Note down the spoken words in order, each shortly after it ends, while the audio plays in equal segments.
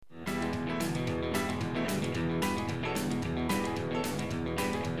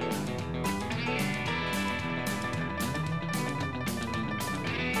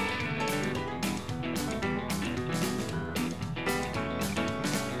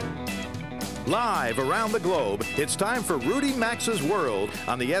Live around the globe, it's time for Rudy Maxa's World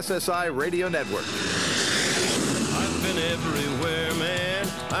on the SSI Radio Network. I've been everywhere, man.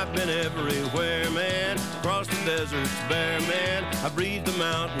 I've been everywhere, man. Across the deserts bare, man. I breathe the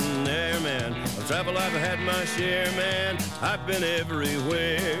mountain air, man. Of travel I've had my share, man. I've been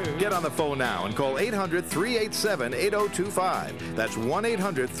everywhere. Get on the phone now and call 800-387-8025. That's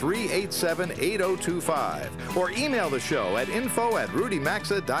 1-800-387-8025. Or email the show at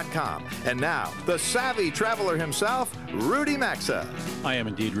info@rudymaxa.com. And now, the savvy traveler himself, Rudy Maxa. I am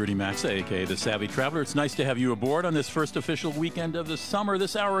indeed Rudy Maxa, a.k.a. The Savvy Traveler. It's nice to have you aboard on this first official weekend of the summer.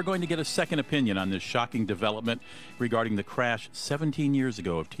 This hour, we're going to get a second opinion on this shocking development regarding the crash 17 years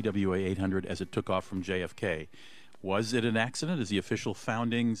ago of TWA 800 as it took off from JFK. Was it an accident, as the official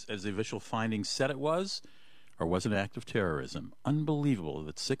findings said it was? Or was it an act of terrorism? Unbelievable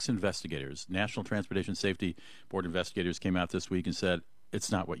that 6 investigators, National Transportation Safety Board investigators, came out this week and said,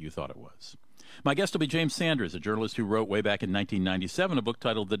 it's not what you thought it was. My guest will be James Sanders, a journalist who wrote way back in 1997 a book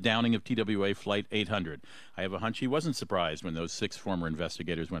titled The Downing of TWA Flight 800. I have a hunch he wasn't surprised when those 6 former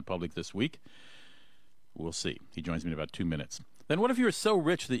investigators went public this week. We'll see. He joins me in about 2 minutes. Then what if you were so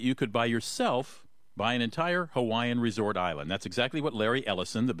rich that you could buy an entire Hawaiian resort island? That's exactly what Larry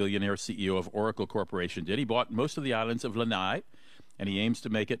Ellison, the billionaire CEO of Oracle Corporation, did. He bought most of the islands of Lanai, and he aims to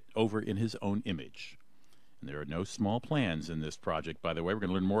make it over in his own image. And there are no small plans in this project, by the way. We're going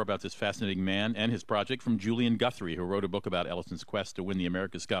to learn more about this fascinating man and his project from Julian Guthrie, who wrote a book about Ellison's quest to win the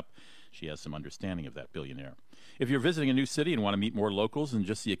America's Cup. She has some understanding of that billionaire. If you're visiting a new city and want to meet more locals than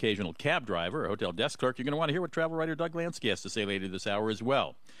just the occasional cab driver or hotel desk clerk, you're going to want to hear what travel writer Doug Lansky has to say later this hour as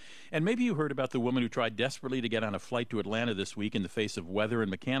well. And maybe you heard about the woman who tried desperately to get on a flight to Atlanta this week in the face of weather and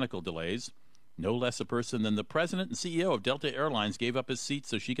mechanical delays. No less a person than the president and CEO of Delta Airlines gave up his seat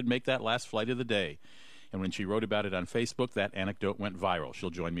so she could make that last flight of the day. And when she wrote about it on Facebook, that anecdote went viral. She'll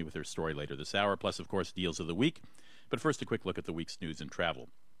join me with her story later this hour, plus, of course, deals of the week. But first, a quick look at the week's news and travel.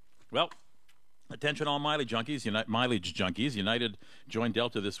 Well, attention all mileage junkies. United joined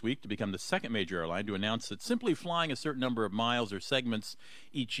Delta this week to become the second major airline to announce that simply flying a certain number of miles or segments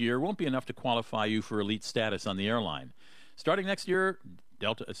each year won't be enough to qualify you for elite status on the airline. Starting next year,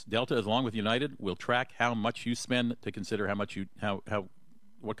 Delta, along with United, will track how much you spend to consider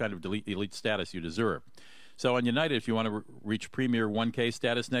what kind of elite status you deserve. So on United, if you want to reach Premier 1K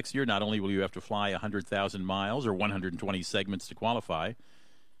status next year, not only will you have to fly 100,000 miles or 120 segments to qualify,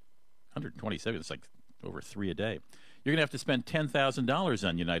 120 segments, like over 3 a day, you're going to have to spend $10,000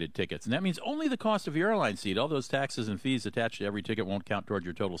 on United tickets. And that means only the cost of your airline seat. All those taxes and fees attached to every ticket won't count toward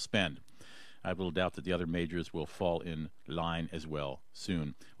your total spend. I have little doubt that the other majors will fall in line as well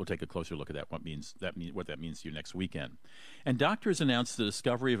soon. We'll take a closer look at that, what that means to you next weekend. And doctors announced the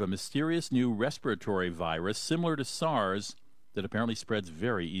discovery of a mysterious new respiratory virus similar to SARS that apparently spreads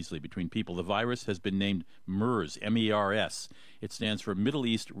very easily between people. The virus has been named MERS, M-E-R-S. It stands for Middle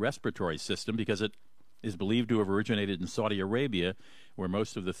East Respiratory System because it is believed to have originated in Saudi Arabia, where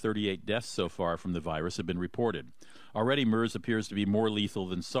most of the 38 deaths so far from the virus have been reported. Already, MERS appears to be more lethal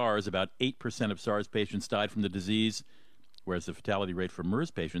than SARS. About 8% of SARS patients died from the disease, whereas the fatality rate for MERS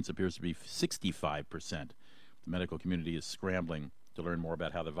patients appears to be 65%. The medical community is scrambling to learn more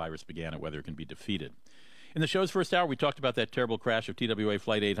about how the virus began and whether it can be defeated. In the show's first hour, we talked about that terrible crash of TWA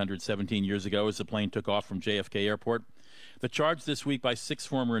Flight 800 17 years ago as the plane took off from JFK Airport. The charge this week by 6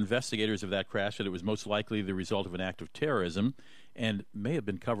 former investigators of that crash that it was most likely the result of an act of terrorism and may have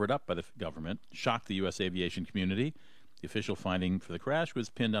been covered up by the government shocked the U.S. aviation community. The official finding for the crash was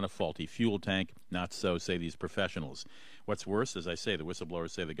pinned on a faulty fuel tank. Not so, say these professionals. What's worse, as I say, the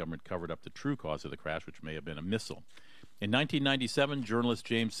whistleblowers say the government covered up the true cause of the crash, which may have been a missile. In 1997, journalist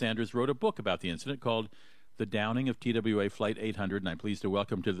James Sanders wrote a book about the incident called The Downing of TWA Flight 800, and I'm pleased to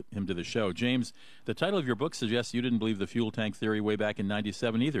welcome him to the show. James, the title of your book suggests you didn't believe the fuel tank theory way back in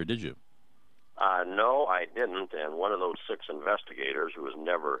 97 either, did you? No, I didn't, and one of those 6 investigators who has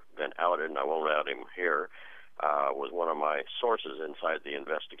never been outed, and I won't out him here, was one of my sources inside the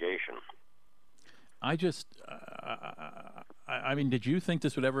investigation. I mean, did you think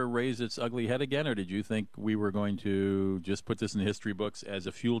this would ever raise its ugly head again, or did you think we were going to just put this in the history books as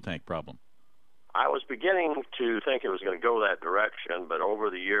a fuel tank problem? I was beginning to think it was going to go that direction, but over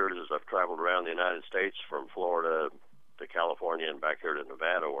the years, as I've traveled around the United States from Florida to California and back here to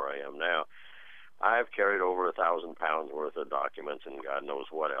Nevada, where I am now, I've carried over 1,000 pounds worth of documents and God knows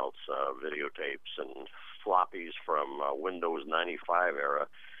what else, videotapes and floppies from Windows 95 era,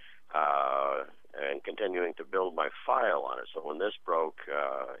 and continuing to build my file on it. So when this broke,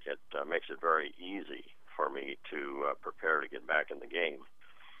 it makes it very easy for me to prepare to get back in the game.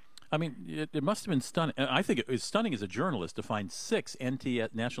 I mean, it must have been stunning. I think it was stunning as a journalist to find 6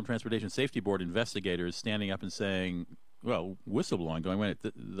 National Transportation Safety Board investigators standing up and saying, well, whistleblowing, going, wait,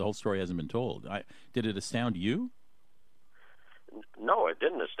 the whole story hasn't been told. Did it astound you? No, it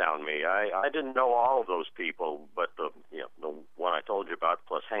didn't astound me. I didn't know all of those people, but the one I told you about,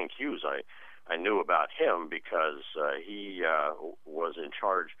 plus Hank Hughes, I knew about him because he was in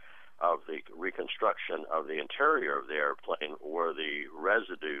charge of the reconstruction of the interior of the airplane, where the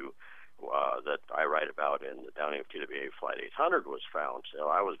residue that I write about in the downing of TWA Flight 800 was found. So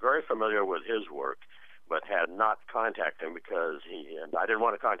I was very familiar with his work, but had not contacted him because I didn't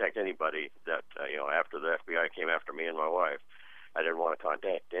want to contact anybody that after the FBI came after me and my wife. I didn't want to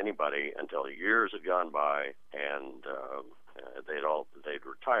contact anybody until years had gone by and they'd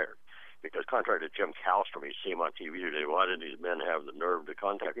retired. Because contrary to Jim Kallstrom, you see him on TV today, why did these men have the nerve to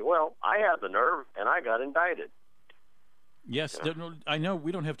contact me? Well, I had the nerve, and I got indicted. Yes, I know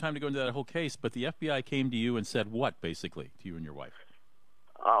we don't have time to go into that whole case, but the FBI came to you and said what, basically, to you and your wife?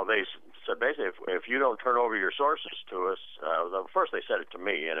 Oh, they said basically, if you don't turn over your sources to us, first they said it to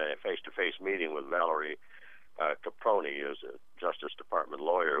me in a face-to-face meeting with Valerie Caproni, who's a Justice Department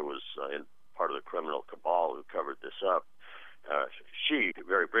lawyer who was part of the criminal cabal who covered this up.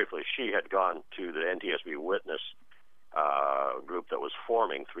 Very briefly, she had gone to the NTSB witness group that was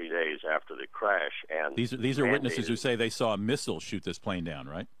forming 3 days after the crash. And these are witnesses who say they saw a missile shoot this plane down,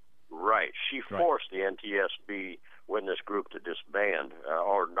 right? Right. She forced the NTSB witness group to disband,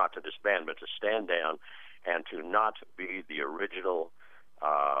 or not to disband, but to stand down and to not be the original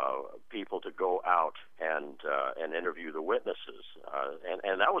people to go out and interview the witnesses.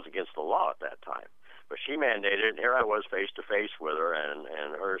 And that was against the law at that time. But she mandated it, and here I was face-to-face with her,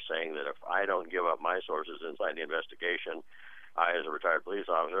 and her saying that if I don't give up my sources inside the investigation, I, as a retired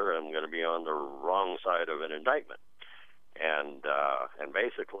police officer, am going to be on the wrong side of an indictment. And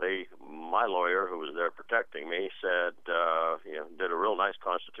basically, my lawyer, who was there protecting me, said, did a real nice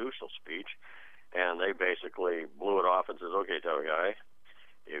constitutional speech, and they basically blew it off and says, okay, tough guy,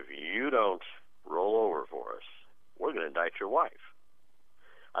 if you don't roll over for us, we're going to indict your wife.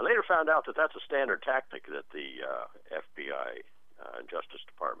 I later found out that that's a standard tactic that the FBI Justice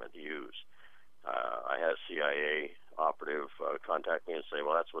Department use. I had a CIA operative contact me and say,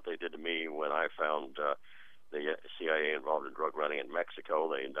 well, that's what they did to me when I found the CIA involved in drug running in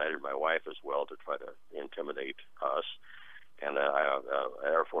Mexico. They indicted my wife as well to try to intimidate us. And an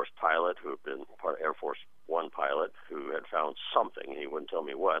Air Force pilot who had been Air Force One pilot who had found something, he wouldn't tell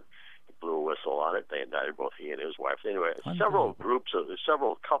me what. Blew a whistle on it. They indicted both he and his wife. Anyway, several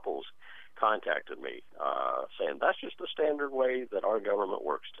couples contacted me saying that's just the standard way that our government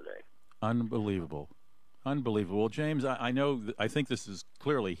works today. Unbelievable. Well, James, I think this is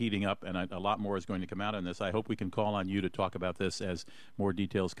clearly heating up, and a lot more is going to come out on this. I hope we can call on you to talk about this as more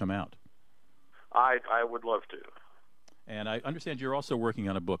details come out. I would love to. And I understand you're also working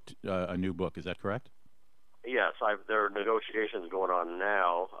on a new book. Is that correct? Yes, there are negotiations going on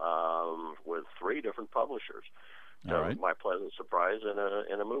now with 3 different publishers. So all right. My pleasant surprise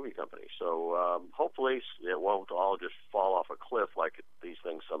in a movie company. So hopefully it won't all just fall off a cliff like these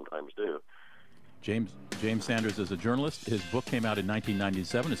things sometimes do. James Sanders is a journalist. His book came out in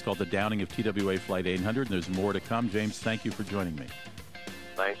 1997. It's called The Downing of TWA Flight 800, and there's more to come. James, thank you for joining me.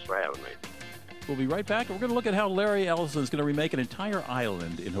 Thanks for having me. We'll be right back. We're going to look at how Larry Ellison is going to remake an entire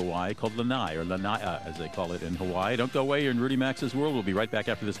island in Hawaii called Lanai, or Lanai, as they call it in Hawaii. Don't go away. You're in Rudy Max's World. We'll be right back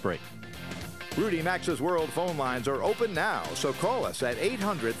after this break. Rudy Max's World phone lines are open now, so call us at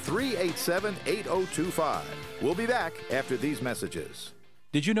 800-387-8025. We'll be back after these messages.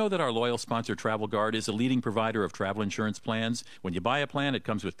 Did you know that our loyal sponsor, Travel Guard, is a leading provider of travel insurance plans? When you buy a plan, it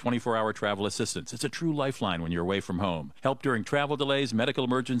comes with 24-hour travel assistance. It's a true lifeline when you're away from home. Help during travel delays, medical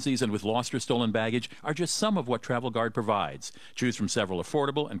emergencies, and with lost or stolen baggage are just some of what Travel Guard provides. Choose from several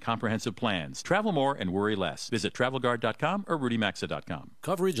affordable and comprehensive plans. Travel more and worry less. Visit TravelGuard.com or RudyMaxa.com.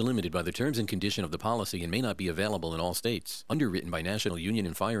 Coverage limited by the terms and condition of the policy and may not be available in all states. Underwritten by National Union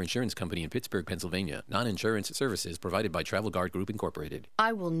and Fire Insurance Company in Pittsburgh, Pennsylvania. Non-insurance services provided by Travel Guard Group, Incorporated.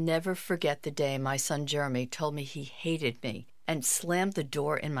 I will never forget the day my son Jeremy told me he hated me and slammed the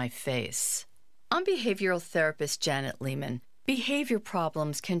door in my face. I'm behavioral therapist Janet Lehman. Behavior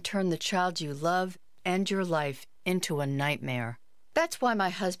problems can turn the child you love and your life into a nightmare. That's why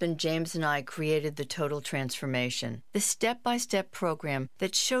my husband James and I created the Total Transformation, the step-by-step program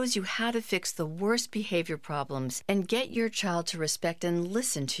that shows you how to fix the worst behavior problems and get your child to respect and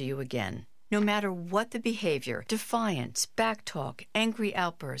listen to you again. No matter what the behavior, defiance, backtalk, angry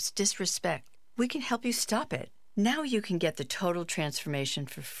outbursts, disrespect, we can help you stop it. Now you can get the Total Transformation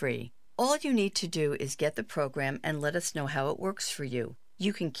for free. All you need to do is get the program and let us know how it works for you.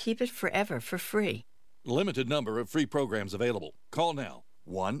 you can keep it forever for free. Limited number of free programs available. Call now.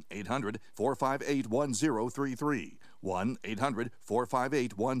 1-800-458-1033.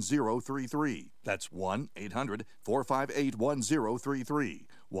 1-800-458-1033. That's 1-800-458-1033.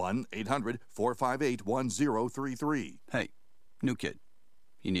 1-800-458-1033. Hey, new kid,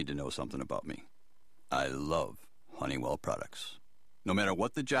 you need to know something about me. I love Honeywell products. No matter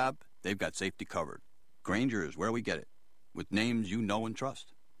what the job, they've got safety covered. Grainger is where we get it, with names you know and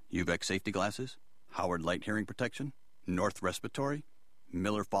trust. Uvex safety glasses, Howard Light hearing protection, North Respiratory,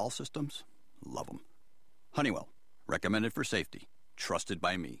 Miller Fall systems. Love them. Honeywell, recommended for safety, trusted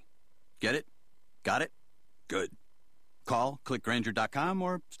by me. Get it? Got it? Good. Call, click Grainger.com,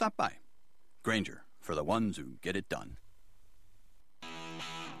 or stop by. Grainger, for the ones who get it done.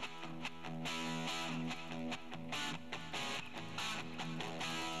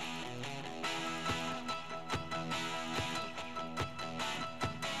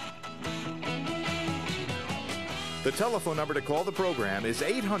 The telephone number to call the program is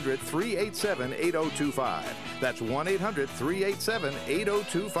 800-387-8025. That's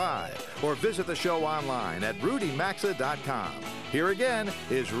 1-800-387-8025. Or visit the show online at rudymaxa.com. Here again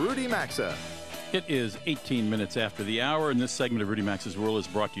is Rudy Maxa. It is 18 minutes after the hour, and this segment of Rudy Maxa's World is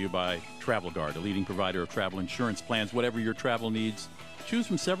brought to you by Travel Guard, a leading provider of travel insurance plans. Whatever your travel needs, choose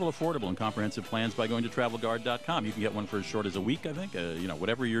from several affordable and comprehensive plans by going to TravelGuard.com. You can get one for as short as a week, I think.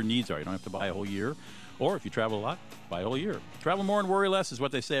 Whatever your needs are. You don't have to buy a whole year. Or if you travel a lot, buy a whole year. Travel more and worry less is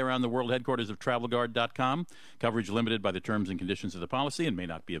what they say around the world headquarters of TravelGuard.com. Coverage limited by the terms and conditions of the policy and may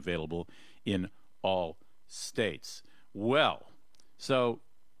not be available in all states. Well, so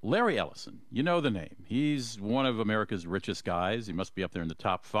Larry Ellison, you know the name. He's one of America's richest guys. He must be up there in the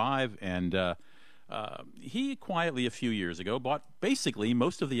top 5. And he quietly, a few years ago, bought basically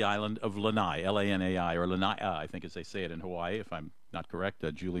most of the island of Lanai, Lanai, or Lanai, I think as they say it in Hawaii, if I'm not correct.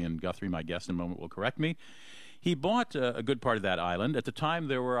 Julian Guthrie, my guest in a moment, will correct me. He bought a good part of that island. At the time,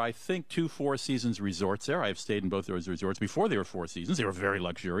 there were, I think, 2 Four Seasons resorts there. I've stayed in both those resorts before they were Four Seasons. They were very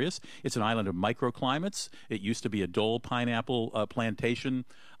luxurious. It's an island of microclimates. It used to be a Dole pineapple plantation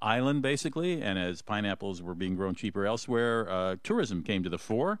island, basically, and as pineapples were being grown cheaper elsewhere, tourism came to the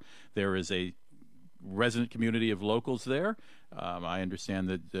fore. There is a resident community of locals there. I understand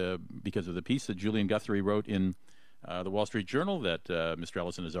that because of the piece that Julian Guthrie wrote in the Wall Street Journal that Mr.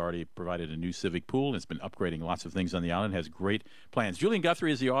 Ellison has already provided a new civic pool and has been upgrading lots of things on the island, has great plans. Julian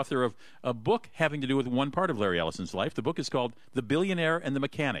Guthrie is the author of a book having to do with one part of Larry Ellison's life. The book is called The Billionaire and the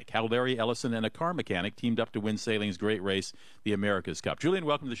Mechanic, How Larry Ellison and a Car Mechanic Teamed Up to Win Sailing's Great Race, the America's Cup. Julian,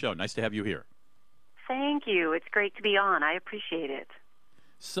 welcome to the show. Nice to have you here. Thank you. It's great to be on. I appreciate it.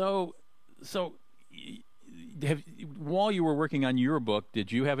 So while you were working on your book,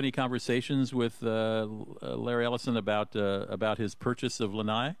 did you have any conversations with Larry Ellison about his purchase of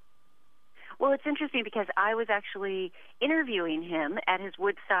Lanai? Well, it's interesting because I was actually interviewing him at his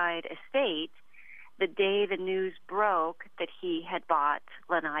Woodside estate the day the news broke that he had bought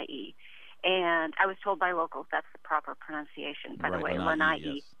Lanai. And I was told by locals that's the proper pronunciation, by the way, Lanai.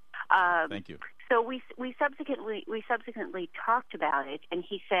 Yes. Thank you. So we subsequently talked about it, and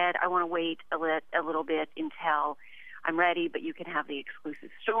he said, I want to wait a little bit until I'm ready, but you can have the exclusive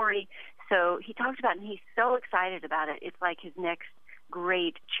story. So he talked about it, and he's so excited about it. It's like his next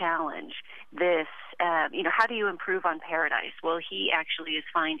great challenge. This, how do you improve on paradise? Well, he actually is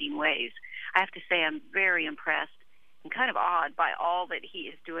finding ways. I have to say I'm very impressed and kind of awed by all that he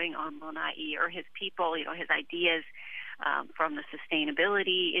is doing on Lanai, or his people, his ideas. From the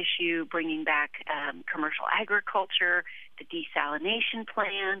sustainability issue, bringing back commercial agriculture, the desalination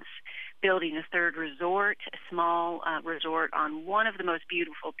plants, building a third resort, a small resort on one of the most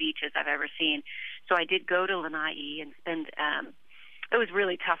beautiful beaches I've ever seen. So I did go to Lanai and spend it was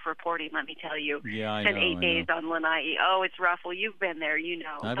really tough reporting, let me tell you. Yeah, I spent know. 8 days on Lanai. Oh, it's rough. Well, you've been there, you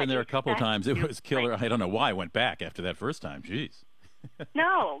know. I've been there a couple of times. It was killer. I don't know why I went back after that first time. Jeez.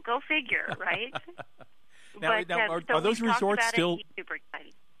 No, go figure, right? Are those resorts still? Super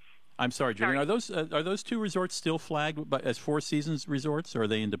exciting. I'm sorry, Julian. Are those 2 resorts still flagged as Four Seasons resorts, or are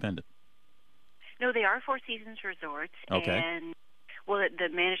they independent? No, they are Four Seasons resorts. Okay. And the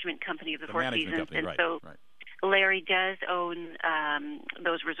management company of the Four Seasons, company, and right, so right. Larry does own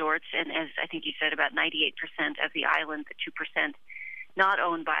those resorts, and as I think you said, about 98% of the island, the 2% not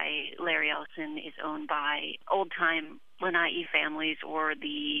owned by Larry Ellison is owned by old-time Lanai families or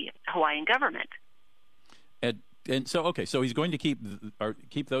the Hawaiian government. And so he's going to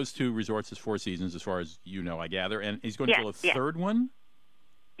keep those 2 resorts as Four Seasons, as far as you know, I gather, and he's going to build a third one?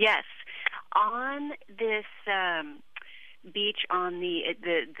 Yes. On this beach, on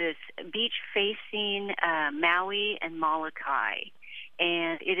this beach facing Maui and Molokai,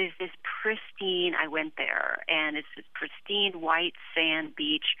 And it is this pristine, I went there, and it's this pristine white sand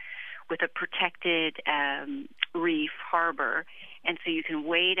beach with a protected reef harbor. And so you can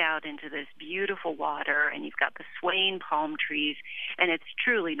wade out into this beautiful water, and you've got the swaying palm trees, and it's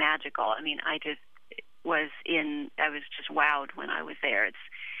truly magical. I mean, I was just wowed when I was there.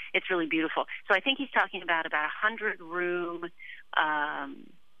 It's really beautiful. So I think he's talking about 100-room,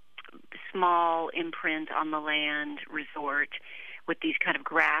 small imprint on the land resort with these kind of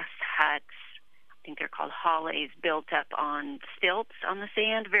grass huts. I think they're called hallets, built up on stilts on the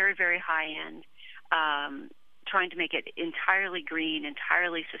sand, very, very high end, trying to make it entirely green,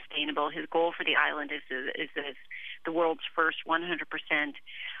 entirely sustainable. His goal for the island is the world's first 100%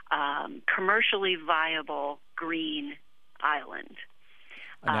 commercially viable green island.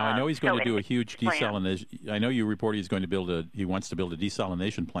 Now, I know he's going to do a huge desalination. I know you report he wants to build a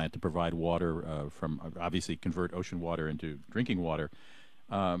desalination plant to provide water obviously convert ocean water into drinking water.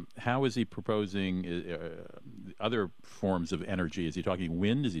 How is he proposing other forms of energy? Is he talking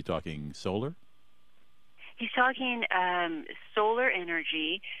wind? Is he talking solar? He's talking solar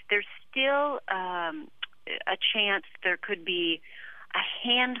energy. There's still a chance there could be a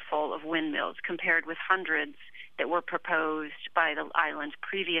handful of windmills compared with hundreds that were proposed by the island's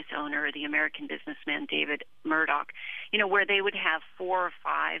previous owner, the American businessman David Murdoch, where they would have 4 or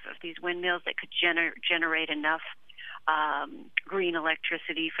 5 of these windmills that could generate enough green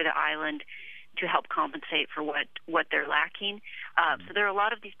electricity for the island to help compensate for what they're lacking. So there are a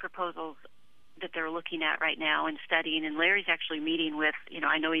lot of these proposals that they're looking at right now and studying, and Larry's actually meeting with,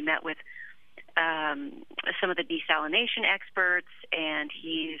 I know he met with some of the desalination experts, and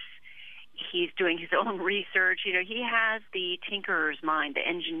he's doing his own research. He has the tinkerer's mind, the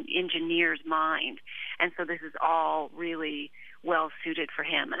engineer's mind, and so this is all really well suited for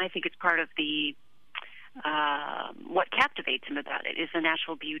him. And I think it's part of the what captivates him about it is the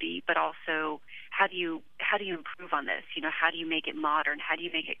natural beauty, but also how do you improve on this? How do you make it modern? How do you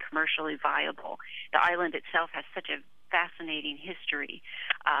make it commercially viable? The island itself has such a fascinating history.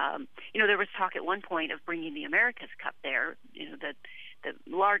 There was talk at one point of bringing the America's Cup there.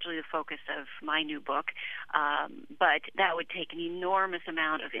 Largely the focus of my new book, but that would take an enormous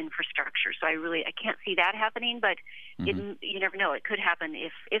amount of infrastructure. So I can't see that happening, but you never know. It could happen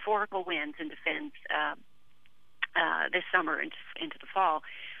if Oracle wins and defends this summer into the fall.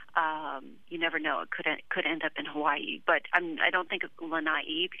 You never know. It could end up in Hawaii, but I don't think of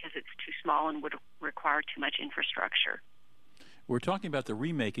Lanai because it's too small and would require too much infrastructure. We're talking about the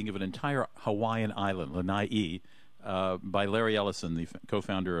remaking of an entire Hawaiian island, Lanai, by Larry Ellison, the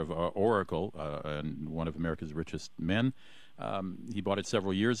co-founder of Oracle and one of America's richest men. He bought it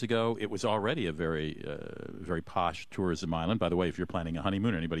several years ago. It was already a very, very posh tourism island. By the way, if you're planning a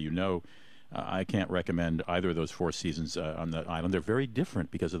honeymoon, anybody I can't recommend either of those 4 seasons on the island. They're very different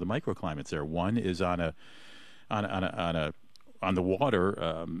because of the microclimates there. One is on the water,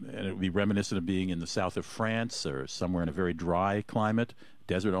 and it would be reminiscent of being in the south of France or somewhere in a very dry climate,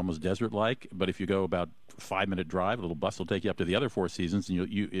 almost desert-like. But if you go about a 5-minute drive, a little bus will take you up to the other 4 seasons, and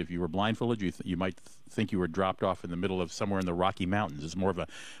if you were blindfolded, you might think you were dropped off in the middle of somewhere in the Rocky Mountains. It's more of a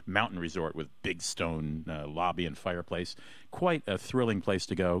mountain resort with big stone lobby and fireplace. Quite a thrilling place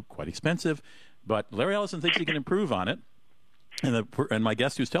to go, quite expensive, but Larry Ellison thinks he can improve on it. And my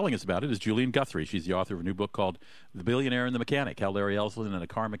guest who's telling us about it is Julian Guthrie. She's the author of a new book called The Billionaire and the Mechanic, How Larry Ellison and a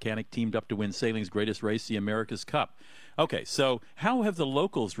Car Mechanic Teamed Up to Win Sailing's Greatest Race, the America's Cup. Okay, so how have the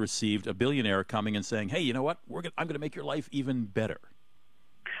locals received a billionaire coming and saying, hey, you know what, I'm going to make your life even better?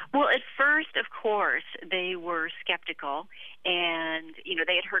 Well, at first, of course, they were skeptical, and,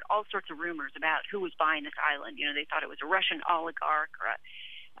 they had heard all sorts of rumors about who was buying this island. They thought it was a Russian oligarch or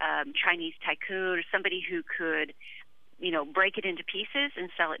a Chinese tycoon or somebody who could break it into pieces and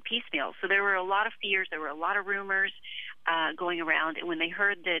sell it piecemeal. So there were a lot of fears. There were a lot of rumors going around. And when they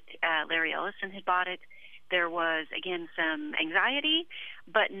heard that Larry Ellison had bought it, there was, again, some anxiety.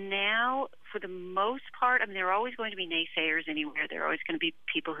 But now, for the most part, there are always going to be naysayers anywhere. There are always going to be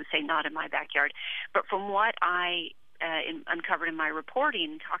people who say, not in my backyard. But from what I uncovered in my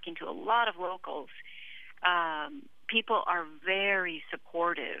reporting, talking to a lot of locals, people are very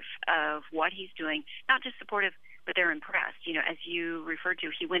supportive of what he's doing. Not just supportive, but they're impressed. As you referred to,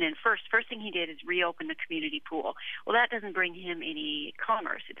 he went in first. First thing he did is reopen the community pool. Well, that doesn't bring him any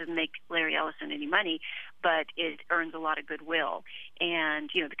commerce. It doesn't make Larry Ellison any money, but it earns a lot of goodwill. And,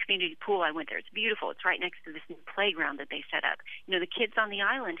 the community pool, I went there. It's beautiful. It's right next to this new playground that they set up. The kids on the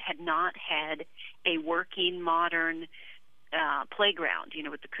island had not had a working, modern playground,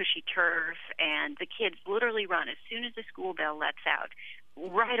 with the cushy turf, and the kids literally run as soon as the school bell lets out.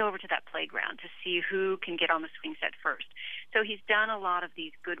 right over to that playground to see who can get on the swing set first. So he's done a lot of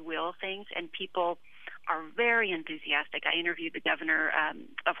these goodwill things, and people are very enthusiastic. I interviewed the governor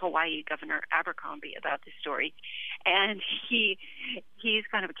of Hawaii, Governor Abercrombie, about this story, and he's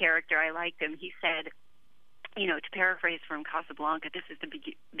kind of a character. I liked him. He said, to paraphrase from Casablanca, this is the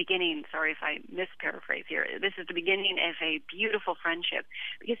beginning, sorry if I misparaphrase here, this is the beginning of a beautiful friendship,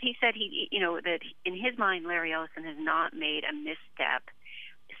 because he said that in his mind, Larry Ellison has not made a misstep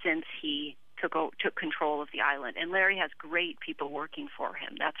since he took control of the island. And Larry has great people working for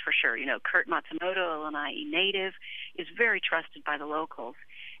him, that's for sure. Kurt Matsumoto, a Lanai native, is very trusted by the locals.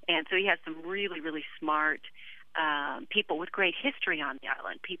 And so he has some really, really smart people with great history on the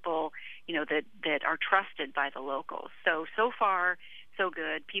island, people, that are trusted by the locals. So far, so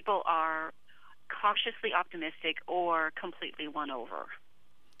good. People are cautiously optimistic or completely won over.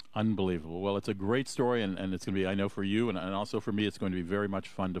 Unbelievable. Well, it's a great story, and it's going to be, I know for you and also for me, it's going to be very much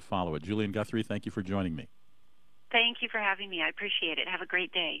fun to follow it. Julian Guthrie, thank you for joining me. Thank you for having me. I appreciate it. Have a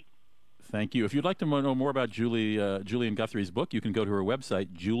great day. Thank you. If you'd like to know more about Julian Guthrie's book, you can go to her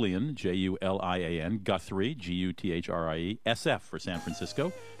website, Julian, Julian, Guthrie, Guthrie, SF for San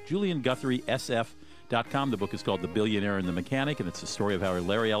Francisco, JulianGuthrieSF.com. The book is called The Billionaire and the Mechanic, and it's the story of how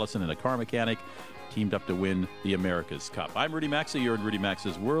Larry Ellison and a car mechanic teamed up to win the America's Cup. I'm Rudy Maxa. You're in Rudy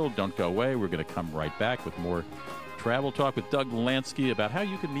Maxa's World. Don't go away. We're going to come right back with more travel talk with Doug Lansky about how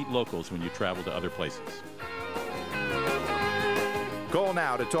you can meet locals when you travel to other places. Call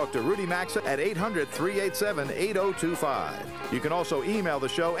now to talk to Rudy Maxa at 800-387-8025. You can also email the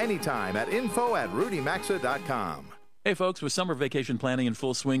show anytime at info@rudymaxa.com. Hey folks, with summer vacation planning in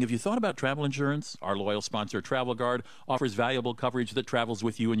full swing, have you thought about travel insurance? Our loyal sponsor, Travel Guard, offers valuable coverage that travels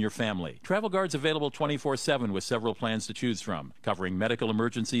with you and your family. Travel Guard's available 24/7 with several plans to choose from, covering medical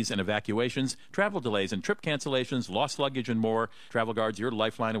emergencies and evacuations, travel delays and trip cancellations, lost luggage, and more. Travel Guard's your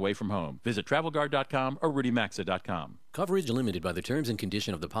lifeline away from home. Visit TravelGuard.com or RudyMaxa.com. Coverage limited by the terms and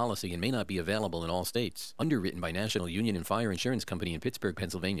condition of the policy and may not be available in all states. Underwritten by National Union and Fire Insurance Company in Pittsburgh,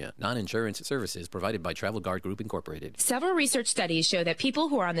 Pennsylvania. Non-insurance services provided by Travel Guard Group Incorporated. Several research studies show that people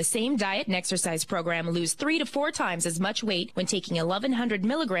who are on the same diet and exercise program lose 3 to 4 times as much weight when taking 1,100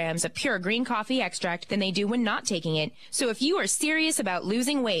 milligrams of pure green coffee extract than they do when not taking it. So if you are serious about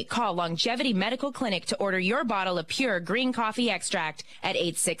losing weight, call Longevity Medical Clinic to order your bottle of pure green coffee extract at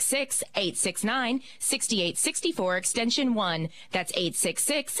 866-869-6864 extension 1. That's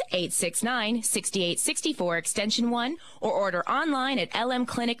 866-869-6864 extension 1, or order online at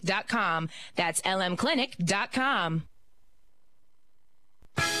lmclinic.com. That's lmclinic.com.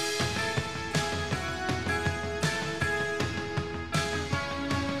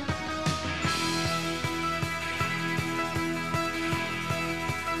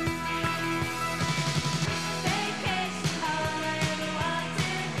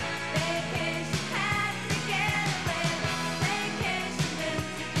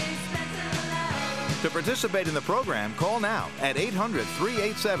 To participate in the program, call now at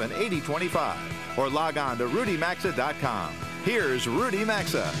 800-387-8025 or log on to rudymaxa.com. Here's Rudy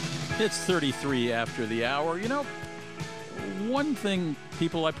Maxa. It's 33 after the hour. One thing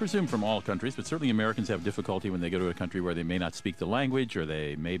people, I presume from all countries, but certainly Americans have difficulty when they go to a country where they may not speak the language, or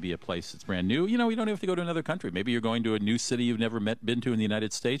they may be a place that's brand new. You don't have to go to another country. Maybe you're going to a new city you've never been to in the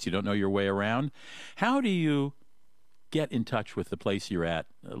United States. You don't know your way around. How do you get in touch with the place you're at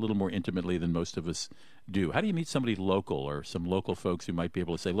a little more intimately than most of us do? How do you meet somebody local, or some local folks who might be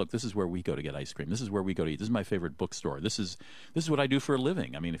able to say, look, this is where we go to get ice cream. This is where we go to eat. This is my favorite bookstore. This is what I do for a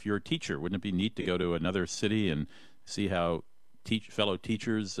living. I mean, if you're a teacher, wouldn't it be neat to go to another city and see how fellow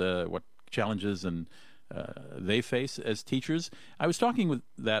teachers, what challenges and they face as teachers? I was talking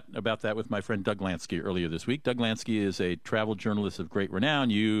about that with my friend Doug Lansky earlier this week. Doug Lansky is a travel journalist of great renown.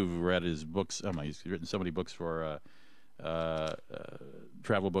 You've read his books. He's written so many books for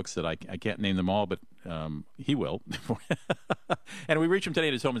travel books that I can't name them all, but he will. And we reached him today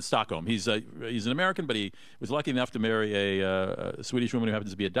at his home in Stockholm. He's an American, but he was lucky enough to marry a Swedish woman who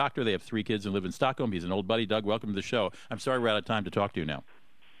happens to be a doctor. They have 3 kids and live in Stockholm. He's an old buddy. Doug, welcome to the show. I'm sorry we're out of time to talk to you now.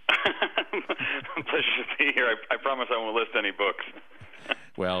 Pleasure to be here. I promise I won't list any books.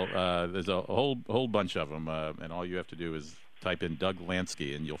 Well, there's a whole bunch of them, and all you have to do is type in Doug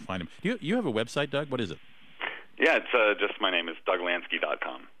Lansky, and you'll find him. You have a website, Doug? What is it? Yeah, it's just my name is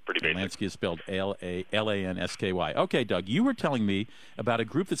DougLansky.com. Pretty basic. Lansky is spelled Lansky. Okay, Doug, you were telling me about a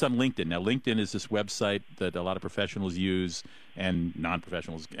group that's on LinkedIn. Now, LinkedIn is this website that a lot of professionals use, and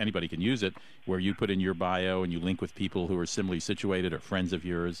non-professionals, anybody can use it, where you put in your bio and you link with people who are similarly situated or friends of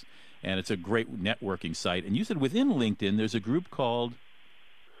yours. And it's a great networking site. And you said within LinkedIn there's a group called...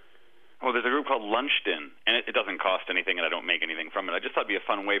 Oh, there's a group called Lunched In, and it doesn't cost anything, and I don't make anything from it. I just thought it'd be a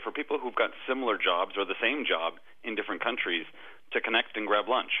fun way for people who've got similar jobs or the same job in different countries to connect and grab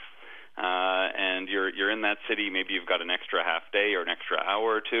lunch. And you're in that city, maybe you've got an extra half day or an extra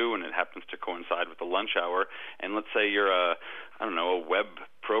hour or two, and it happens to coincide with the lunch hour. And let's say you're a web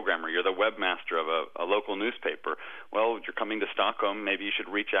programmer, you're the webmaster of a local newspaper. Well, you're coming to Stockholm, maybe you should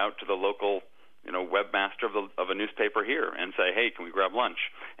reach out to the local webmaster of a newspaper here and say, hey, can we grab lunch?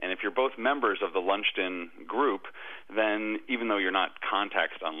 And if you're both members of the Lunched In group, then even though you're not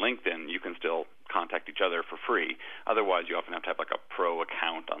contacts on LinkedIn, you can still contact each other for free. Otherwise, you often have to have like a pro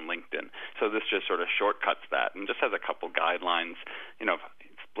account on LinkedIn. So this just sort of shortcuts that and just has a couple guidelines,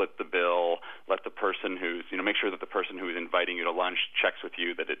 split the bill, let the person make sure that the person who is inviting you to lunch checks with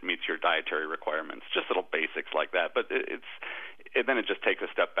you that it meets your dietary requirements, just little basics like that. But then it just takes a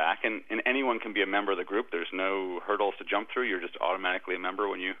step back, and anyone can be a member of the group. There's no hurdles to jump through. You're just automatically a member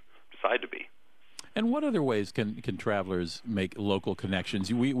when you decide to be. And what other ways can travelers make local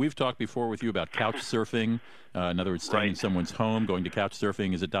connections? We've talked before with you about couch surfing. In other words, staying in someone's home, going to couch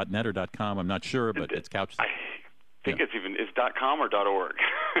surfing. Is it .net or .com? I'm not sure, but it's couch. I think it's .com or .org.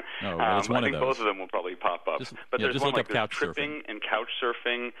 Oh, well, it's one I think of those. both of them will probably pop up. But there's just one look like up tripping and couch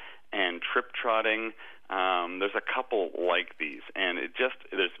surfing and trip trotting. There's a couple like these, and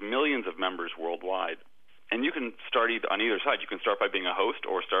there's millions of members worldwide. And you can start on either side. You can start by being a host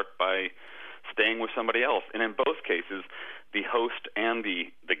or start by staying with somebody else. And in both cases, the host and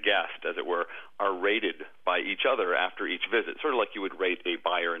the guest, as it were, are rated by each other after each visit, sort of like you would rate a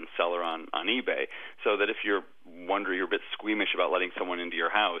buyer and seller on eBay, so that if you're a bit squeamish about letting someone into your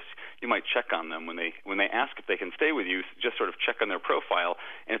house, you might check on them when they ask if they can stay with you, just sort of check on their profile,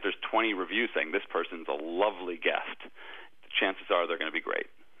 and if there's 20 reviews saying this person's a lovely guest, chances are they're going to be great.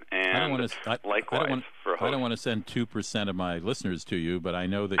 And likewise for hosts. I don't want to send 2% of my listeners to you, but I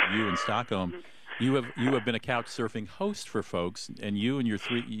know that you in Stockholm, you have been a couch surfing host for folks, and you and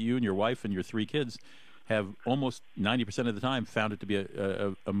your wife and your 3 kids have almost 90% of the time found it to be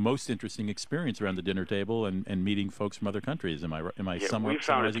a most interesting experience around the dinner table and meeting folks from other countries. Am I somewhat? We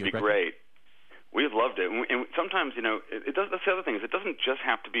found it to be great. We've loved it, and sometimes that's the other thing is it doesn't just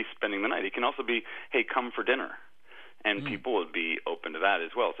have to be spending the night. It can also be, hey, come for dinner. And people would be open to that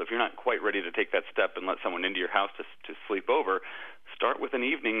as well. So if you're not quite ready to take that step and let someone into your house to sleep over, start with an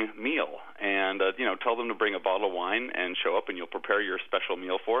evening meal and tell them to bring a bottle of wine and show up, and you'll prepare your special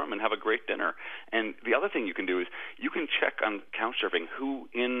meal for them and have a great dinner. And the other thing you can do is you can check on Couchsurfing who's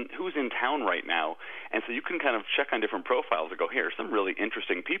in town right now, and so you can kind of check on different profiles and go, here are some really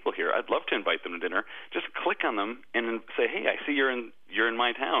interesting people here. I'd love to invite them to dinner. Just click on them and then say, hey, I see you're in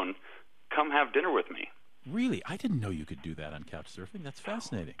my town. Come have dinner with me. Really? I didn't know you could do that on Couchsurfing. That's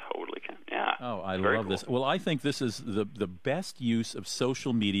fascinating. Totally can. Yeah. Oh, I Very love cool. this. Well, I think this is the best use of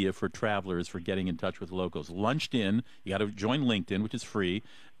social media for travelers for getting in touch with locals. Lunched In, you got to join LinkedIn, which is free.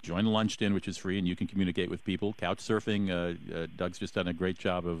 Join Lunched In, which is free, and you can communicate with people. Couchsurfing, Doug's just done a great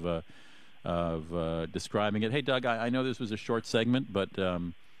job of describing it. Hey, Doug, I know this was a short segment, but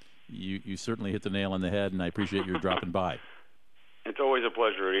you certainly hit the nail on the head, and I appreciate your dropping by. It's always a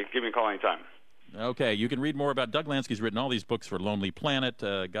pleasure, Rudy. Give me a call anytime. Okay, you can read more about Doug Lansky. He's written all these books for Lonely Planet,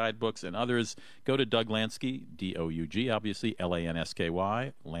 guidebooks, and others. Go to Doug Lansky, D-O-U-G, obviously,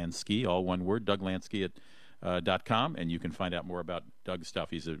 L-A-N-S-K-Y, Lansky, all one word, DougLansky at .com, and you can find out more about Doug's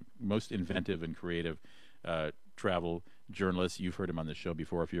stuff. He's a most inventive and creative travel journalist. You've heard him on this show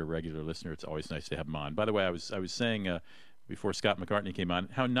before. If you're a regular listener, it's always nice to have him on. By the way, I was saying before Scott McCartney came on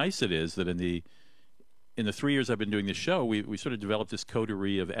how nice it is that in the 3 years I've been doing this show, we sort of developed this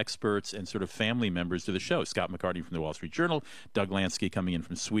coterie of experts and sort of family members to the show. Scott McCartney from the Wall Street Journal, Doug Lansky coming in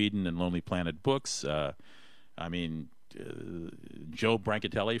from Sweden and Lonely Planet Books. Joe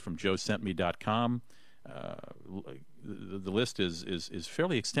Brancatelli from joesentme.com. The list is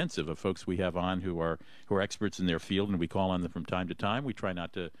fairly extensive of folks we have on who are experts in their field, and we call on them from time to time. We try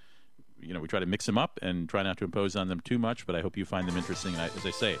not to we try to mix them up and try not to impose on them too much, but I hope you find them interesting. And as I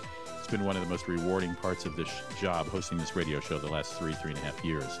say, it's been one of the most rewarding parts of this job, hosting this radio show the last 3.5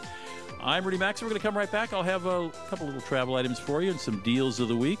 years. I'm Rudy Maxa. We're going to come right back. I'll have a couple little travel items for you and some deals of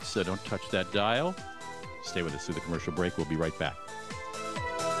the week, so don't touch that dial. Stay with us through the commercial break. We'll be right back.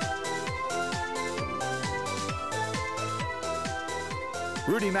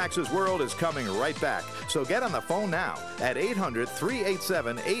 Rudy Maxa's World is coming right back, so get on the phone now at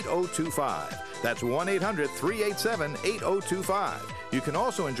 800-387-8025. That's 1-800-387-8025. You can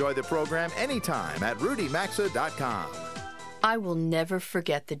also enjoy the program anytime at rudymaxa.com. I will never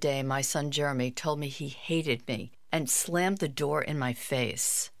forget the day my son Jeremy told me he hated me and slammed the door in my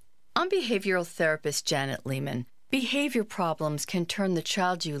face. I'm behavioral therapist Janet Lehman. Behavior problems can turn the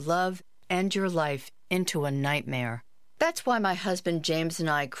child you love end your life into a nightmare. That's why my husband James and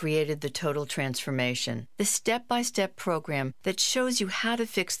I created the Total Transformation, the step-by-step program that shows you how to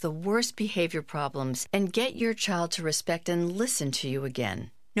fix the worst behavior problems and get your child to respect and listen to you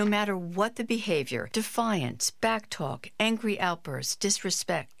again. No matter what the behavior, defiance, backtalk, angry outbursts,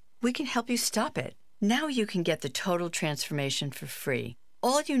 disrespect, we can help you stop it. Now you can get the Total Transformation for free.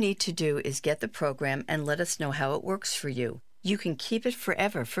 All you need to do is get the program and let us know how it works for you. You can keep it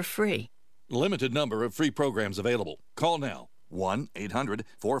forever for free. Limited number of free programs available. Call now.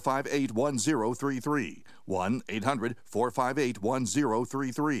 1-800-458-1033.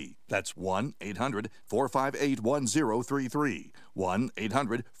 1-800-458-1033. That's 1-800-458-1033.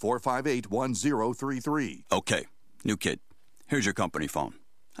 1-800-458-1033. Okay, new kid. Here's your company phone.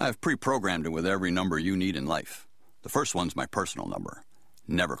 I've pre-programmed it with every number you need in life. The first one's my personal number.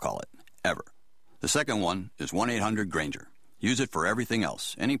 Never call it, ever. The second one is 1-800-GRANGER. Use it for everything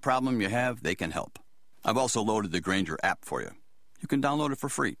else. Any problem you have, they can help. I've also loaded the Granger app for you. You can download it for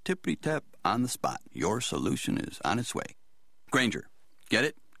free. Tippity-tap, on the spot. Your solution is on its way. Granger. Get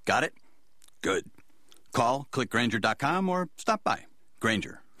it? Got it? Good. Call, click Granger.com, or stop by.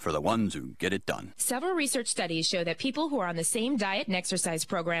 Granger, for the ones who get it done. Several research studies show that people who are on the same diet and exercise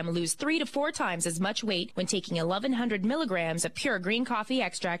program lose 3 to 4 times as much weight when taking 1,100 milligrams of pure green coffee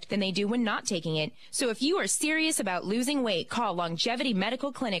extract than they do when not taking it. So if you are serious about losing weight, call Longevity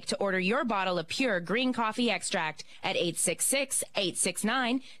Medical Clinic to order your bottle of pure green coffee extract at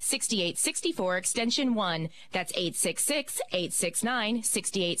 866-869-6864 extension 1. That's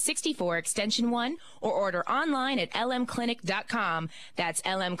 866-869-6864 extension 1, or order online at lmclinic.com. That's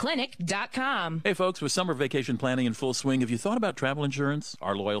lmclinic.com. Hey folks, with summer vacation planning in full swing, have you thought about travel insurance?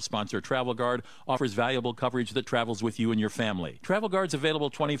 Our loyal sponsor, Travel Guard, offers valuable coverage that travels with you and your family. Travel Guard's available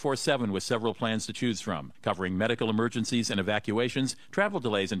 24/7 with several plans to choose from, covering medical emergencies and evacuations, travel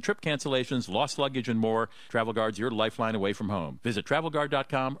delays and trip cancellations, lost luggage, and more. Travel Guard's your lifeline away from home. Visit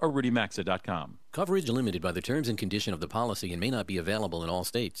TravelGuard.com or RudyMaxa.com. Coverage limited by the terms and condition of the policy and may not be available in all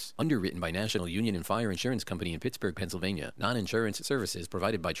states. Underwritten by National Union and Fire Insurance Company in Pittsburgh, Pennsylvania. Non-insurance services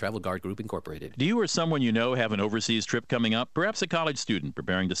provided by Travel Guard Group Incorporated. Do you or someone you know have an overseas trip coming up? Perhaps a college student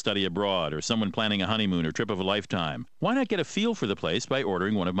preparing to study abroad, or someone planning a honeymoon or trip of a lifetime. Why not get a feel for the place by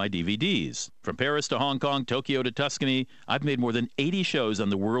ordering one of my DVDs? From Paris to Hong Kong, Tokyo to Tuscany, I've made more than 80 shows on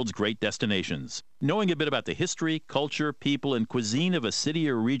the world's great destinations. Knowing a bit about the history, culture, people, and cuisine of a city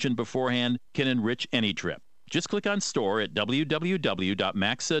or region beforehand can enrich any trip. Just click on store at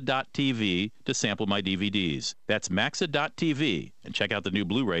www.maxa.tv to sample my DVDs. That's maxa.tv, and check out the new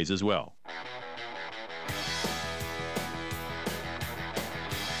Blu-rays as well.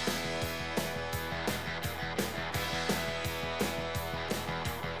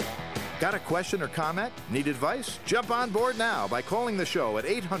 Got a question or comment? Need advice? Jump on board now by calling the show at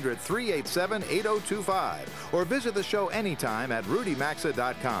 800-387-8025 or visit the show anytime at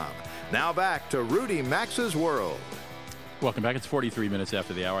rudymaxa.com. Now back to Rudy Maxa's World. Welcome back. It's 43 minutes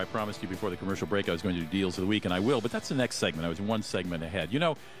after the hour. I promised you before the commercial break I was going to do deals of the week, and I will, but that's the next segment. I was one segment ahead. You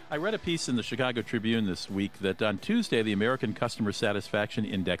know, I read a piece in the Chicago Tribune this week that on Tuesday the American Customer Satisfaction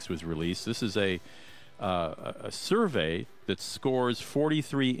Index was released. This is a survey that scores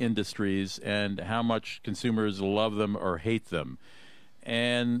 43 industries and how much consumers love them or hate them.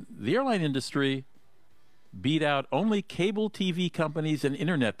 And the airline industry beat out only cable TV companies and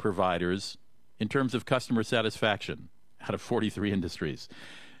internet providers in terms of customer satisfaction out of 43 industries.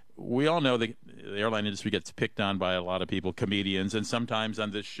 We all know the airline industry gets picked on by a lot of people, comedians, and sometimes on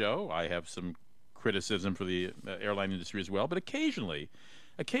this show I have some criticism for the airline industry as well, but occasionally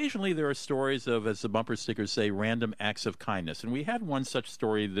there are stories of, as the bumper stickers say, random acts of kindness. And we had one such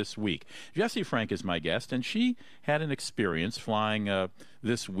story this week. Jessie Frank is my guest, and she had an experience flying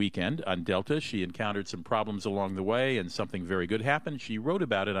this weekend on Delta. She encountered some problems along the way, and something very good happened. She wrote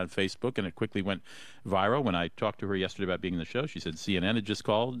about it on Facebook, and it quickly went viral. When I talked to her yesterday about being in the show, she said CNN had just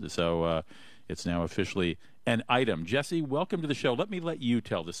called, so it's now officially an item. Jessie, welcome to the show. Let you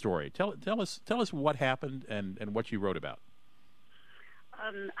tell the story. Tell us what happened and what you wrote about.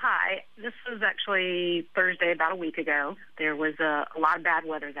 Hi. This was actually Thursday, about a week ago. There was a lot of bad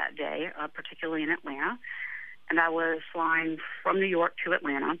weather that day, particularly in Atlanta. And I was flying from New York to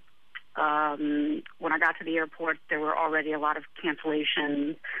Atlanta. When I got to the airport, there were already a lot of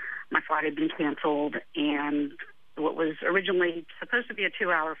cancellations. My flight had been canceled, and what was originally supposed to be a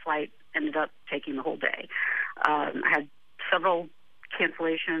 2-hour flight ended up taking the whole day. I had several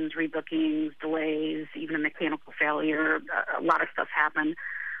cancellations, rebookings, delays, even a mechanical failure. A lot of stuff happened.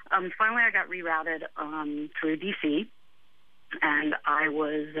 Finally, I got rerouted through D.C., and I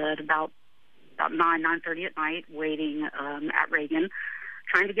was at about 9:30 at night waiting at Reagan,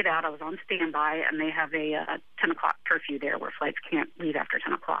 trying to get out. I was on standby, and they have a 10 o'clock curfew there where flights can't leave after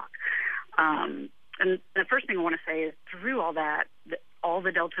 10 o'clock. And the first thing I want to say is through all that, all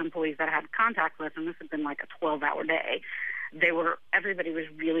the Delta employees that I had contact with, and this had been like a 12-hour day, everybody was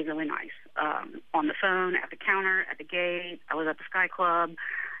really, really nice. On the phone, at the counter, at the gate. I was at the Sky Club.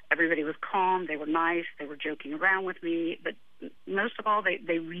 Everybody was calm. They were nice. They were joking around with me. But most of all,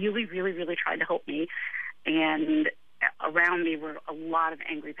 they really, really, really tried to help me. And around me were a lot of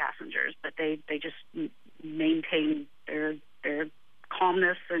angry passengers, but they just maintained their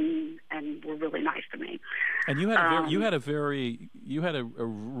calmness and were really nice to me. And you had a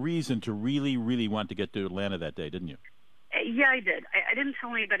reason to really, really want to get to Atlanta that day, didn't you? Yeah, I did. I didn't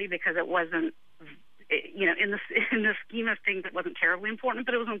tell anybody because it wasn't, in the scheme of things, it wasn't terribly important,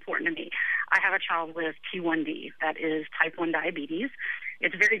 but it was important to me. I have a child with T1D, that is type 1 diabetes.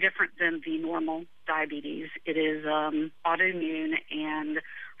 It's very different than the normal diabetes. It is autoimmune, and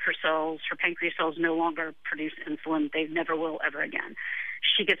her pancreas cells no longer produce insulin. They never will ever again.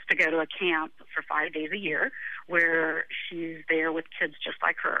 She gets to go to a camp for 5 days a year where she's there with kids just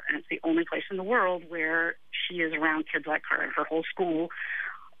like her, and it's the only place in the world where she is around kids like her. Her whole school,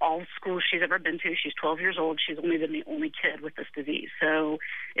 all schools she's ever been to, she's 12 years old, she's only been the only kid with this disease. So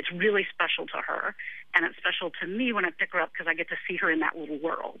it's really special to her, and it's special to me when I pick her up because I get to see her in that little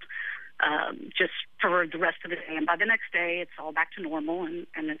world just for the rest of the day. And by the next day, it's all back to normal, and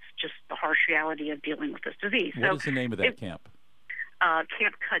it's just the harsh reality of dealing with this disease. What is the name of that camp?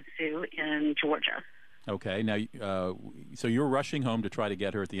 Camp Kudzu in Georgia. Okay. Now, so you're rushing home to try to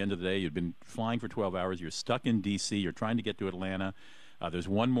get her at the end of the day. You've been flying for 12 hours. You're stuck in D.C. You're trying to get to Atlanta. There's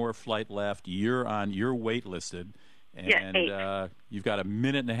one more flight left. You're waitlisted, and you've got a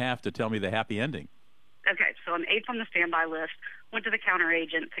minute and a half to tell me the happy ending. Okay, so I'm 8th on the standby list. Went to the counter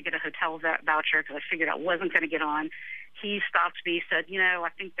agent to get a hotel voucher because I figured I wasn't going to get on. He stopped me, said, I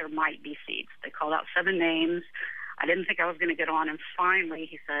think there might be seats. They called out 7 names. I didn't think I was going to get on, and finally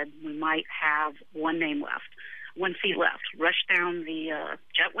he said, we might have one seat left. Rushed down the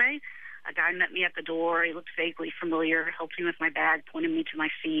jetway. A guy met me at the door. He looked vaguely familiar, helped me with my bag, pointed me to my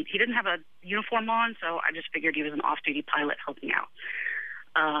seat. He didn't have a uniform on, so I just figured he was an off-duty pilot helping out.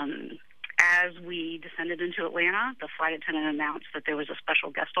 As we descended into Atlanta, the flight attendant announced that there was a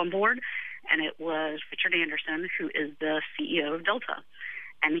special guest on board, and it was Richard Anderson, who is the CEO of Delta.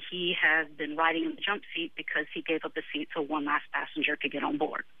 And he has been riding in the jump seat because he gave up his seat so one last passenger could get on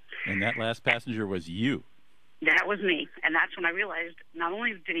board. And that last passenger was you. That was me. And that's when I realized not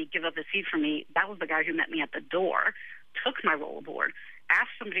only did he give up his seat for me, that was the guy who met me at the door, took my rollerboard,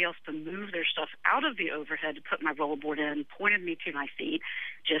 asked somebody else to move their stuff out of the overhead to put my rollerboard in, pointed me to my seat,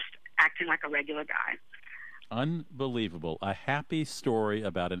 just acting like a regular guy. Unbelievable. A happy story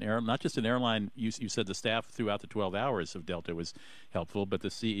about an airline, not just an airline. You said the staff throughout the 12 hours of Delta was helpful, but the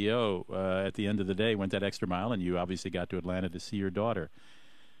CEO at the end of the day went that extra mile, and you obviously got to Atlanta to see your daughter.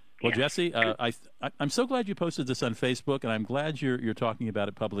 Well, Jesse, I'm so glad you posted this on Facebook, and I'm glad you're talking about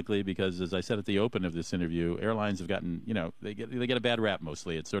it publicly because, as I said at the open of this interview, airlines have gotten, they get a bad rap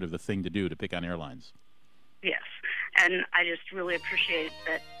mostly. It's sort of the thing to do to pick on airlines. Yes, and I just really appreciate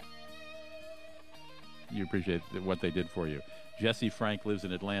that. You appreciate what they did for you. Jessie Frank lives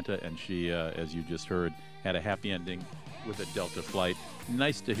in Atlanta, and she, as you just heard, had a happy ending with a Delta flight.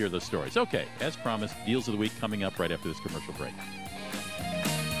 Nice to hear those stories. Okay, as promised, Deals of the Week coming up right after this commercial break.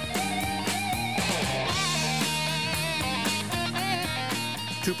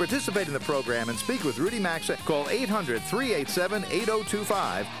 To participate in the program and speak with Rudy Maxa, call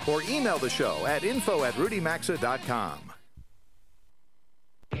 800-387-8025 or email the show at info@rudymaxa.com.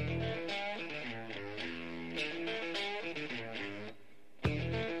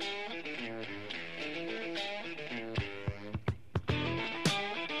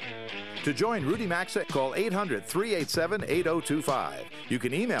 To join Rudy Maxa, call 800-387-8025. You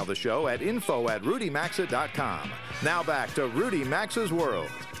can email the show at info@rudymaxa.com. Now back to Rudy Maxa's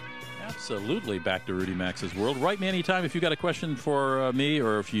World. Absolutely back to Rudy Maxa's World. Write me anytime if you got a question for me,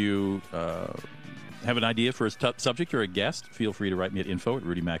 or if you have an idea for a subject or a guest. Feel free to write me at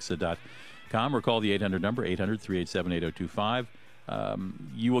info@rudymaxa.com or call the 800 number, 800-387-8025.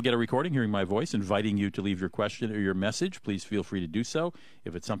 You will get a recording hearing my voice inviting you to leave your question or your message. Please feel free to do so.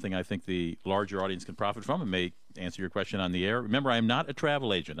 If it's something I think the larger audience can profit from, and may answer your question on the air. Remember, I am not a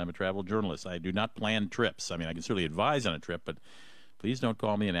travel agent. I'm a travel journalist. I do not plan trips. I mean, I can certainly advise on a trip, but please don't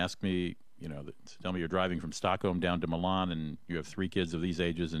call me and ask me, tell me you're driving from Stockholm down to Milan and you have 3 kids of these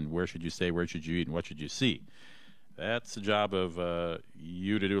ages and where should you stay, where should you eat, and what should you see. That's the job of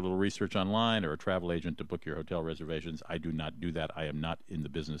you to do a little research online or a travel agent to book your hotel reservations. I do not do that. I am not in the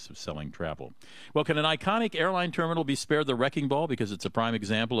business of selling travel. Well, can an iconic airline terminal be spared the wrecking ball because it's a prime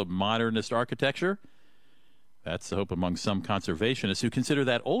example of modernist architecture? That's the hope among some conservationists who consider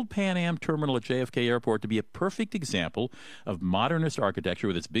that old Pan Am terminal at JFK Airport to be a perfect example of modernist architecture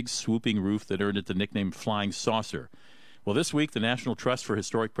with its big swooping roof that earned it the nickname Flying Saucer. Well, this week, the National Trust for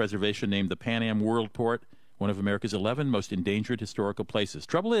Historic Preservation named the Pan Am Worldport one of America's 11 most endangered historical places.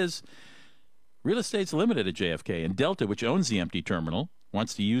 Trouble is, real estate's limited at JFK, and Delta, which owns the empty terminal,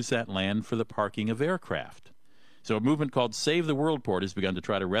 wants to use that land for the parking of aircraft. So a movement called Save the Worldport has begun to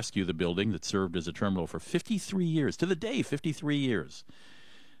try to rescue the building that served as a terminal for 53 years, to the day, 53 years.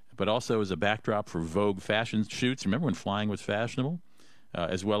 But also as a backdrop for Vogue fashion shoots. Remember when flying was fashionable?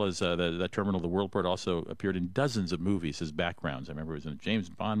 As well as that terminal, the Worldport, also appeared in dozens of movies as backgrounds. I remember it was in James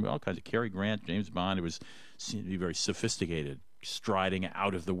Bond, all kinds of Cary Grant, James Bond. It was seen to be very sophisticated, striding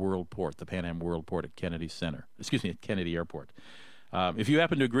out of the Worldport, the Pan Am Worldport at Kennedy Airport. If you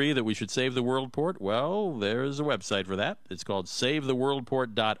happen to agree that we should save the Worldport, well, there's a website for that. It's called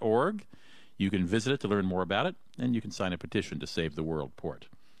SaveTheWorldport.org. You can visit it to learn more about it, and you can sign a petition to save the Worldport.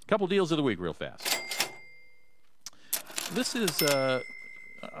 A couple deals of the week real fast. This is...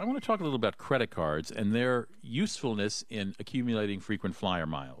 I want to talk a little about credit cards and their usefulness in accumulating frequent flyer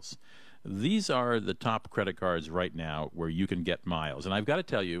miles. These are the top credit cards right now where you can get miles. And I've got to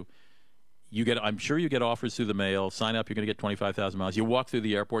tell you, I'm sure you get offers through the mail. Sign up, you're going to get 25,000 miles. You walk through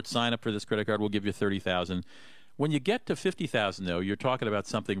the airport, sign up for this credit card, we'll give you 30,000. When you get to 50,000, though, you're talking about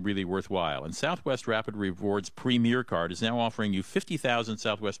something really worthwhile. And Southwest Rapid Rewards Premier Card is now offering you 50,000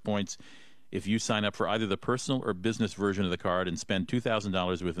 Southwest points if you sign up for either the personal or business version of the card and spend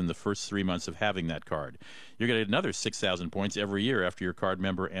 $2,000 within the first 3 months of having that card. You're going to get another 6,000 points every year after your card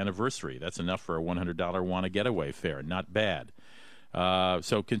member anniversary. That's enough for a $100 Wanna Getaway fare. Not bad.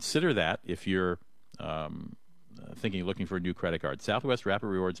 So consider that if you're looking for a new credit card. Southwest Rapid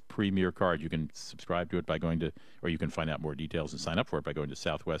Rewards Premier Card. You can subscribe to it by going to, or you can find out more details and sign up for it by going to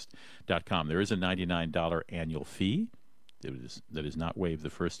southwest.com. There is a $99 annual fee that is not waived the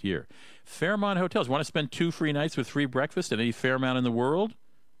first year. Fairmont Hotels. Want to spend 2 free nights with free breakfast at any Fairmont in the world?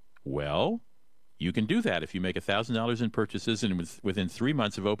 Well, you can do that if you make $1,000 in purchases and within 3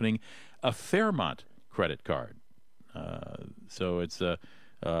 months of opening a Fairmont credit card. So it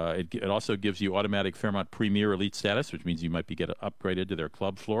also gives you automatic Fairmont Premier Elite status, which means you might get upgraded to their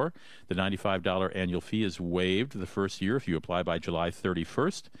club floor. The $95 annual fee is waived the first year if you apply by July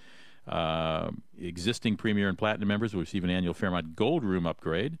 31st. Existing Premier and Platinum members will receive an annual Fairmont Gold Room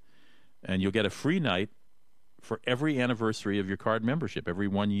upgrade, and you'll get a free night for every anniversary of your card membership, every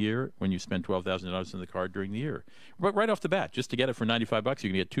 1 year when you spend $12,000 on the card during the year. But right off the bat, just to get it for $95, you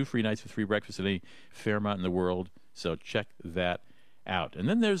can get 2 free nights with free breakfast at any Fairmont in the world, so check that out. And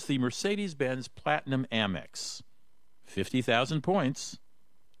then there's the Mercedes-Benz Platinum Amex. 50,000 points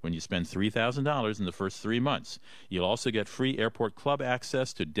when you spend $3,000 in the first 3 months. You'll also get free airport club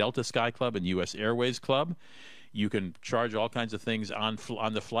access to Delta Sky Club and U.S. Airways Club. You can charge all kinds of things on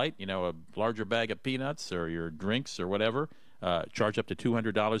the flight, a larger bag of peanuts or your drinks or whatever. Charge up to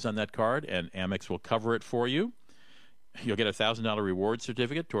 $200 on that card, and Amex will cover it for you. You'll get a $1,000 reward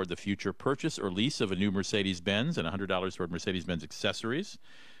certificate toward the future purchase or lease of a new Mercedes-Benz and $100 toward Mercedes-Benz accessories.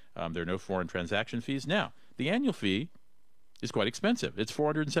 There are no foreign transaction fees. Now, the annual fee is quite expensive. It's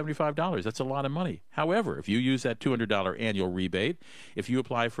 $475. That's a lot of money. However, if you use that $200 annual rebate, if you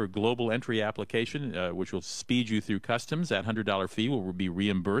apply for a global entry application, which will speed you through customs, that $100 fee will be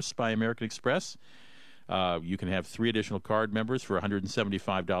reimbursed by American Express. You can have 3 additional card members for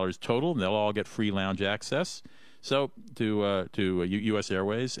 $175 total, and they'll all get free lounge access. So to U.S.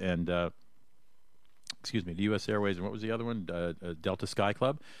 Airways and the U.S. Airways, and what was the other one? Delta Sky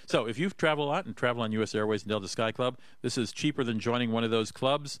Club. So if you travel a lot and travel on U.S. Airways and Delta Sky Club, this is cheaper than joining one of those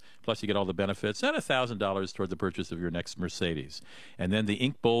clubs. Plus, you get all the benefits and $1,000 toward the purchase of your next Mercedes. And then the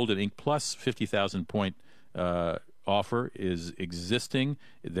Ink Bold and Ink Plus 50,000 point offer is existing.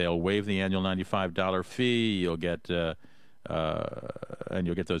 They'll waive the annual $95 fee. You'll get and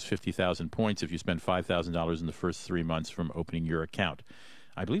you'll get those 50,000 points if you spend $5,000 in the first 3 months from opening your account.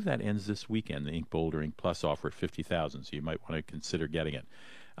 I believe that ends this weekend, the Ink Bold or Ink Plus offer at $50,000, so you might want to consider getting it.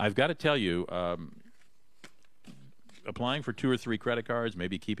 I've got to tell you, applying for 2 or 3 credit cards,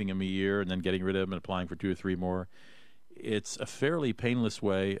 maybe keeping them a year and then getting rid of them and applying for 2 or 3 more, it's a fairly painless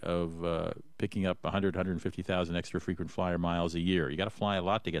way of picking up 100, 150,000 extra frequent flyer miles a year. You got to fly a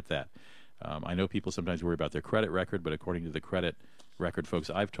lot to get that. I know people sometimes worry about their credit record, but according to the credit record folks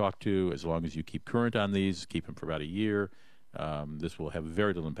I've talked to, as long as you keep current on these, keep them for about a year, this will have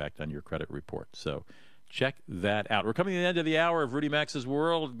very little impact on your credit report. So check that out. We're coming to the end of the hour of Rudy Maxa's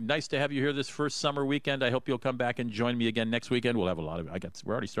World. Nice to have you here this first summer weekend. I hope you'll come back and join me again next weekend. We'll have a lot of.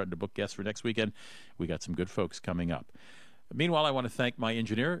 We're already starting to book guests for next weekend. We got some good folks coming up. Meanwhile, I want to thank my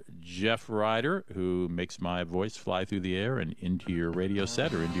engineer, Jeff Ryder, who makes my voice fly through the air and into your radio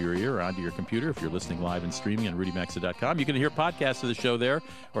set or into your ear or onto your computer if you're listening live and streaming on RudyMaxa.com. You can hear podcasts of the show there,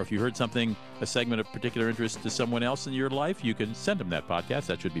 or if you heard something, a segment of particular interest to someone else in your life, you can send them that podcast.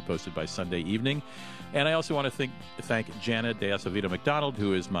 That should be posted by Sunday evening. And I also want to thank Janet De Acevedo McDonald,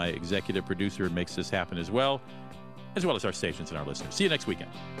 who is my executive producer and makes this happen as well as our stations and our listeners. See you next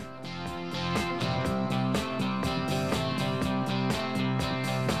weekend.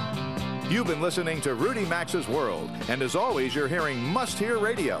 You've been listening to Rudy Maxa's World, and as always, you're hearing Must Hear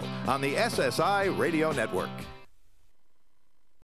Radio on the SSI Radio Network.